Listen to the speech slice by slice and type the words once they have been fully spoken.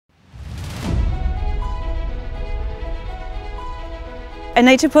A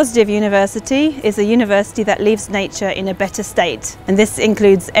nature-positive university is a university that leaves nature in a better state, and this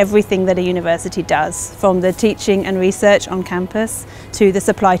includes everything that a university does, from the teaching and research on campus to the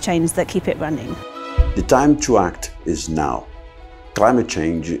supply chains that keep it running. The time to act is now. Climate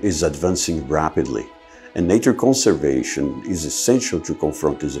change is advancing rapidly, and nature conservation is essential to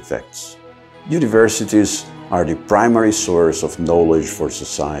confront these effects. Universities are the primary source of knowledge for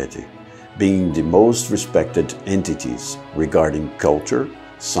society, being the most respected entities regarding culture,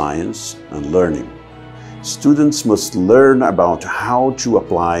 science, and learning. Students must learn about how to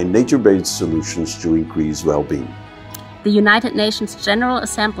apply nature-based solutions to increase well-being. The United Nations General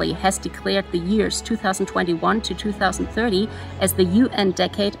Assembly has declared the years 2021 to 2030 as the UN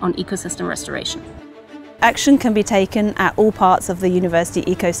Decade on Ecosystem Restoration. Action can be taken at all parts of the university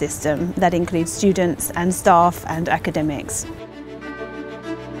ecosystem. That includes students and staff and academics.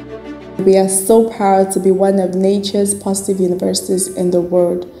 We are so proud to be one of nature's positive universities in the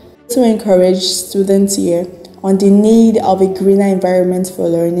world. To encourage students here on the need of a greener environment for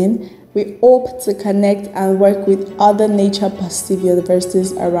learning, we hope to connect and work with other nature-positive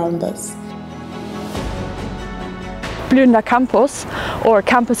universities around us. Blühender Campus, or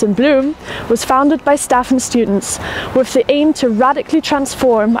Campus in Bloom, was founded by staff and students with the aim to radically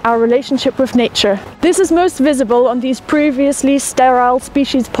transform our relationship with nature. This is most visible on these previously sterile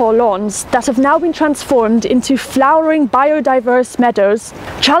species poor lawns that have now been transformed into flowering biodiverse meadows,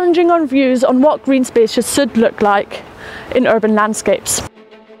 challenging our views on what green spaces should look like in urban landscapes.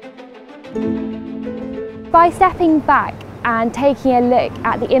 By stepping back and taking a look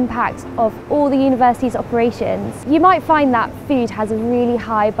at the impact of all the university's operations, you might find that food has a really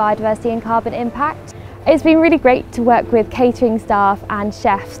high biodiversity and carbon impact. It's been really great to work with catering staff and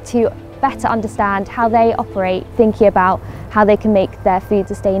chefs to better understand how they operate, thinking about how they can make their food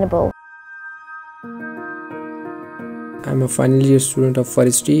sustainable. I'm a final year student of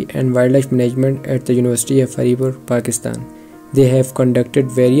Forestry and Wildlife Management at the University of Haripur, Pakistan. They have conducted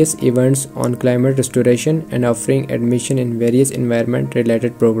various events on climate restoration and offering admission in various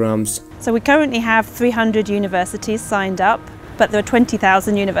environment-related programs. So we currently have 300 universities signed up, but there are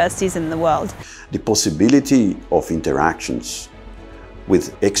 20,000 universities in the world. The possibility of interactions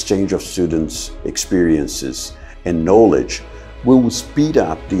with exchange of students' experiences and knowledge will speed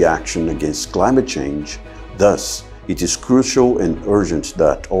up the action against climate change. Thus, it is crucial and urgent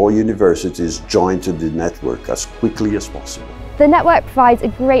that all universities join to the network as quickly as possible. The network provides a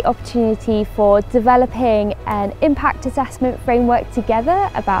great opportunity for developing an impact assessment framework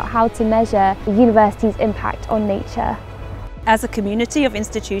together about how to measure the university's impact on nature. As a community of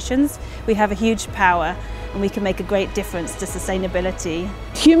institutions, we have a huge power and we can make a great difference to sustainability.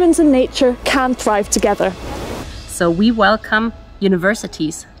 Humans and nature can thrive together. So we welcome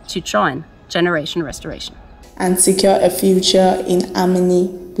universities to join Generation Restoration and secure a future in harmony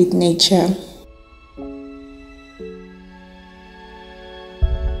with nature.